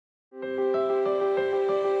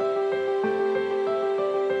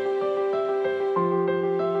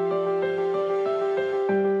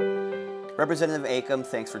Representative Acomb,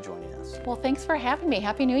 thanks for joining us. Well, thanks for having me.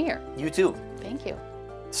 Happy New Year. You too. Thank you.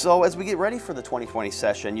 So as we get ready for the 2020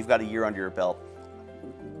 session, you've got a year under your belt.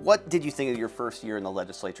 What did you think of your first year in the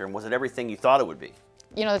legislature, and was it everything you thought it would be?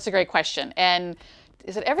 You know, that's a great question. And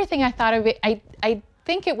is it everything I thought it would be? I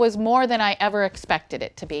think it was more than I ever expected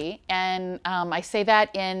it to be. And I say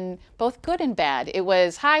that in both good and bad. It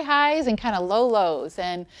was high highs and kind of low lows.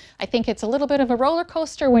 And I think it's a little bit of a roller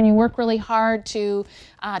coaster when you work really hard to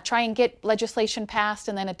try and get legislation passed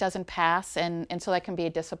and then it doesn't pass. And so that can be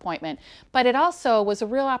a disappointment. But it also was a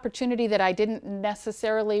real opportunity that I didn't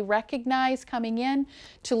necessarily recognize coming in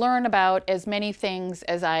to learn about as many things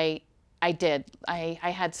as I did. I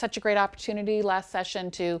had such a great opportunity last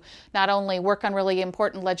session to not only work on really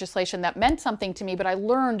important legislation that meant something to me, but I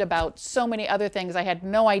learned about so many other things I had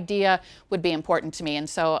no idea would be important to me. And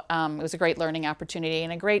so it was a great learning opportunity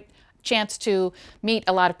and a great chance to meet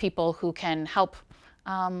a lot of people who can help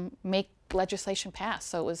make legislation pass.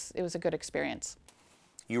 So it was a good experience.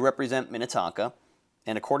 You represent Minnetonka,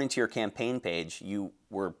 and according to your campaign page, you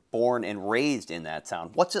were born and raised in that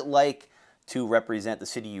town. What's it like to represent the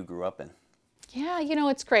city you grew up in? Yeah, you know,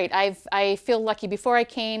 it's great. I feel lucky. Before I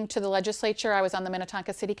came to the legislature, I was on the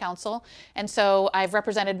Minnetonka City Council, and so I've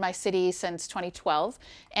represented my city since 2012,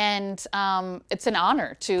 and it's an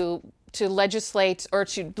honor to legislate, or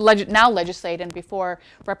now legislate, and before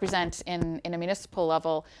represent in a municipal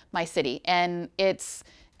level my city. And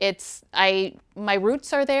my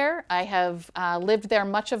roots are there. I have lived there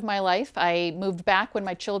much of my life. I moved back when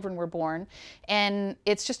my children were born, and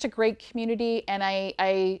it's just a great community. And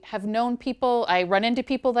I have known people. I run into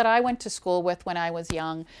people that I went to school with when I was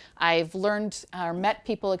young. I've learned or met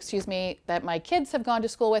people, excuse me, that my kids have gone to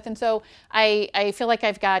school with, and so I feel like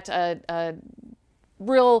I've got a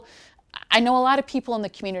real. I know a lot of people in the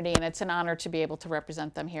community, and it's an honor to be able to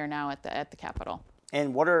represent them here now at the Capitol.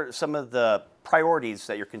 And what are some of the priorities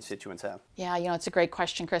that your constituents have? Yeah, you know, it's a great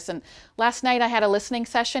question, Chris. And last night I had a listening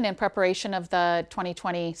session in preparation of the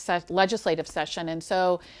 2020 legislative session. And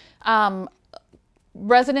so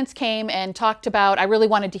residents came and talked about, I really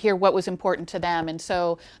wanted to hear what was important to them. And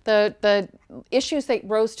so the issues that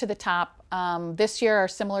rose to the top this year are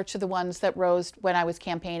similar to the ones that rose when I was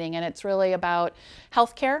campaigning, and it's really about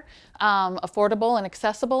healthcare, affordable and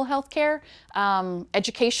accessible healthcare,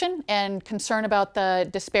 education, and concern about the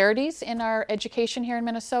disparities in our education here in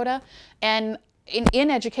Minnesota, and in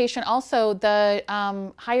education also the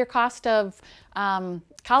higher cost of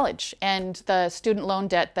college and the student loan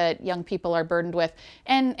debt that young people are burdened with,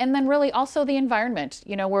 and then really also the environment.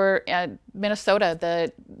 You know, we're Minnesota,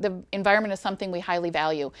 the environment is something we highly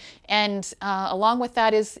value, and along with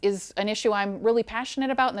that is an issue I'm really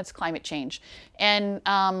passionate about, and that's climate change. And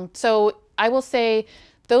so I will say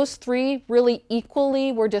those three really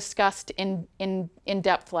equally were discussed in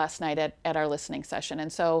depth last night at our listening session.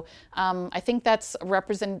 And so I think that's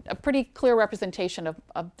a pretty clear representation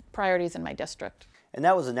of priorities in my district. And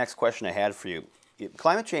that was the next question I had for you.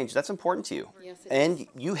 Climate change, that's important to you. Yes, it and is.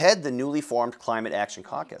 You head the newly formed Climate Action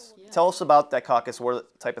Caucus. Yeah. Tell us about that caucus. What are the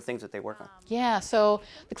type of things that they work on? Yeah, so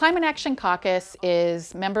the Climate Action Caucus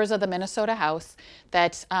is members of the Minnesota House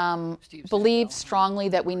that believe strongly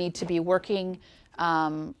that we need to be working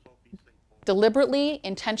deliberately,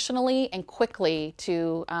 intentionally, and quickly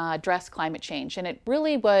to address climate change. And it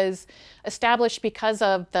really was established because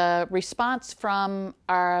of the response from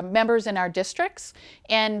our members in our districts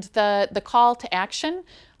and the call to action.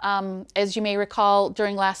 As you may recall,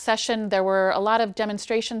 during last session, there were a lot of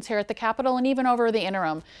demonstrations here at the Capitol and even over the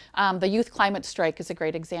interim. The youth climate strike is a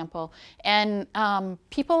great example. And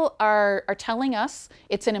people are telling us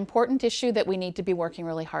it's an important issue that we need to be working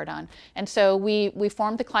really hard on. And so we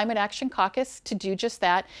formed the Climate Action Caucus to do just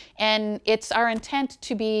that. And it's our intent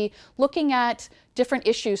to be looking at different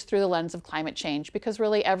issues through the lens of climate change, because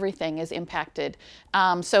really everything is impacted.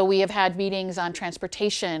 So we have had meetings on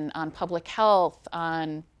transportation, on public health,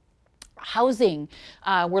 on housing.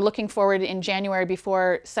 We're looking forward in January,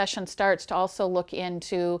 before session starts, to also look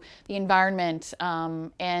into the environment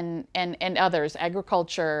and others,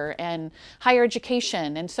 agriculture and higher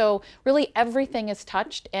education. And so really everything is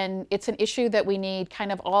touched, and it's an issue that we need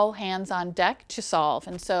kind of all hands on deck to solve.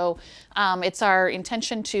 And so it's our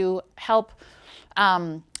intention to help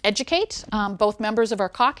educate both members of our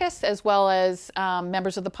caucus as well as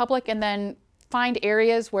members of the public, and then find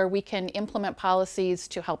areas where we can implement policies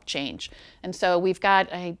to help change. And so we've got,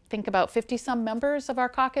 I think, about 50-some members of our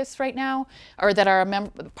caucus right now, or that are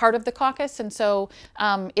part of the caucus. And so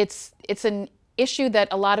it's an issue that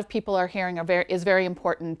a lot of people are hearing is very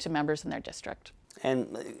important to members in their district.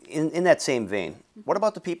 And in that same vein, what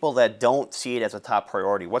about the people that don't see it as a top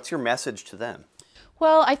priority? What's your message to them?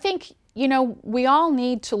 Well, I think you know, we all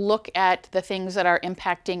need to look at the things that are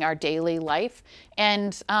impacting our daily life,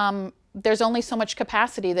 and there's only so much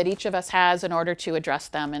capacity that each of us has in order to address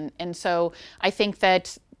them. And so I think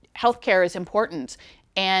that healthcare is important,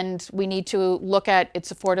 and we need to look at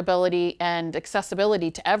its affordability and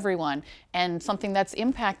accessibility to everyone. And something that's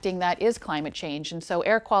impacting that is climate change. And so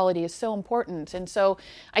air quality is so important. And so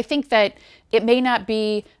I think that it may not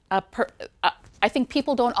be I think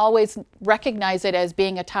people don't always recognize it as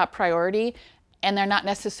being a top priority, and they're not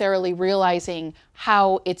necessarily realizing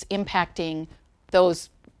how it's impacting those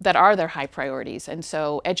that are their high priorities. And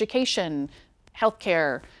so education,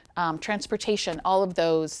 healthcare, transportation, all of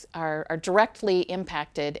those are directly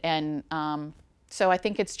impacted. And so I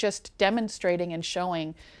think it's just demonstrating and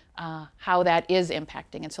showing how that is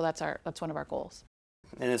impacting. And so that's one of our goals.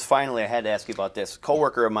 And as finally, I had to ask you about this. A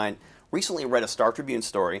coworker of mine recently read a Star Tribune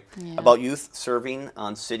story about youth serving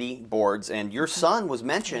on city boards, and your son was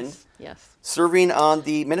mentioned serving on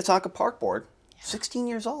the Minnetonka Park Board, 16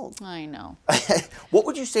 years old. I know. What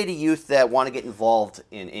would you say to youth that want to get involved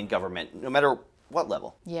in government, no matter what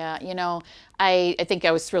level? Yeah, you know, I think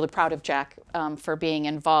I was really proud of Jack for being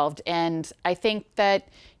involved, and I think that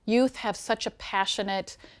youth have such a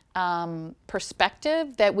passionate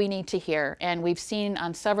perspective that we need to hear. And we've seen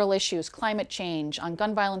on several issues, climate change, on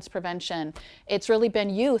gun violence prevention, it's really been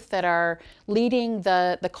youth that are leading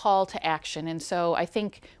the call to action. And so I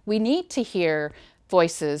think we need to hear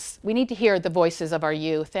voices. We need to hear the voices of our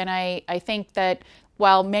youth. And I think that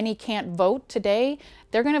while many can't vote today,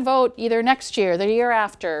 they're going to vote either next year, the year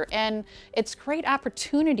after. And it's great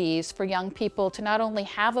opportunities for young people to not only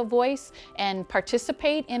have a voice and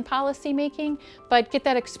participate in policy making, but get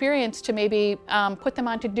that experience to maybe put them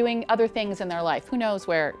on to doing other things in their life. Who knows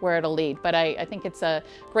where it'll lead. But I think it's a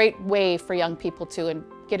great way for young people to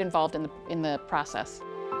get involved in the process.